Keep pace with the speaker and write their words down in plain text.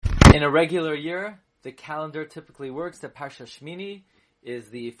In a regular year, the calendar typically works that Parshas Shemini is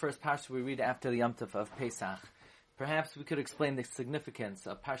the first parsha we read after the Yom Tov of Pesach. Perhaps we could explain the significance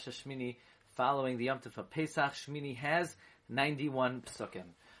of Parshas Shemini following the Yom Tov of Pesach. Shemini has 91 psukim.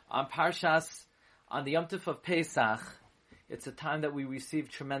 On Parshas, on the Yom Tov of Pesach, it's a time that we receive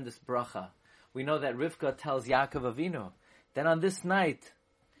tremendous bracha. We know that Rivka tells Yaakov Avinu. Then on this night,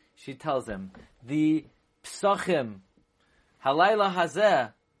 she tells him, the psachim, halayla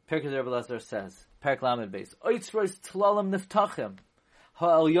hazeh, Perkei Rebbe Elazar says, Perek Lamed Beis, Oitzros tlalim niftachim,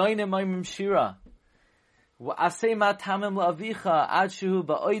 ha'elyonim aimim shira, wa'asei ma tamim la'avicha, ad shehu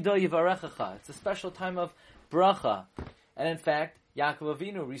ba'oido yivarechacha. It's a special time of bracha. And in fact, Yaakov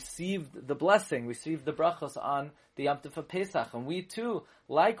Avinu received the blessing, received the brachos on the Yom Tov of Pesach. And we too,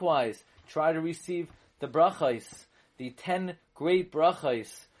 likewise, try to receive the brachos, the 10 great brachos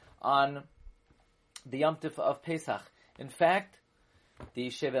on the Yom Tov of Pesach. In fact, the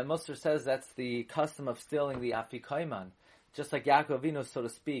Sheva Musar says that's the custom of stealing the Afikoiman. Just like Yaakov Avinu, so to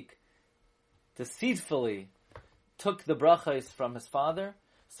speak, deceitfully took the brachos from his father.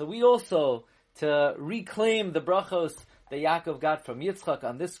 So we also, to reclaim the brachos that Yaakov got from Yitzchak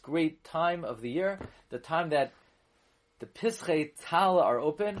on this great time of the year, the time that the Pischei Tal are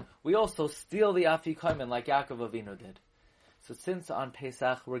open, we also steal the Afikoiman like Yaakov Avinu did. So since on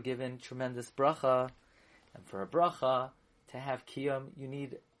Pesach we're given tremendous bracha, and for a bracha, to have kiyum, you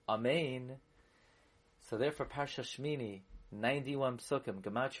need amen. So therefore, Parshas Shemini, 91 psukim,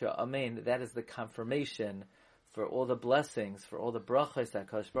 gematria amen, that is the confirmation for all the blessings, for all the brachos that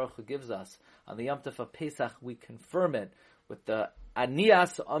Kadosh Baruch Hu gives us. On the Yom Tov of Pesach, we confirm it with the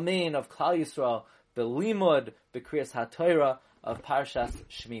Anias Amen of Klal Yisrael, the Limud, the Kriyas HaTorah of Parshas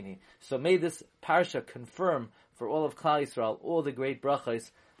Shemini. So may this Parsha confirm for all of Klal Yisrael all the great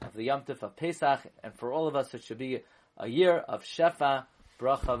brachos of the Yom Tov of Pesach, and for all of us it should be a year of Shefa,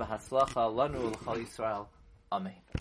 Bracha, V'Haslacha, Lanu, L'Chal Yisrael. Amen.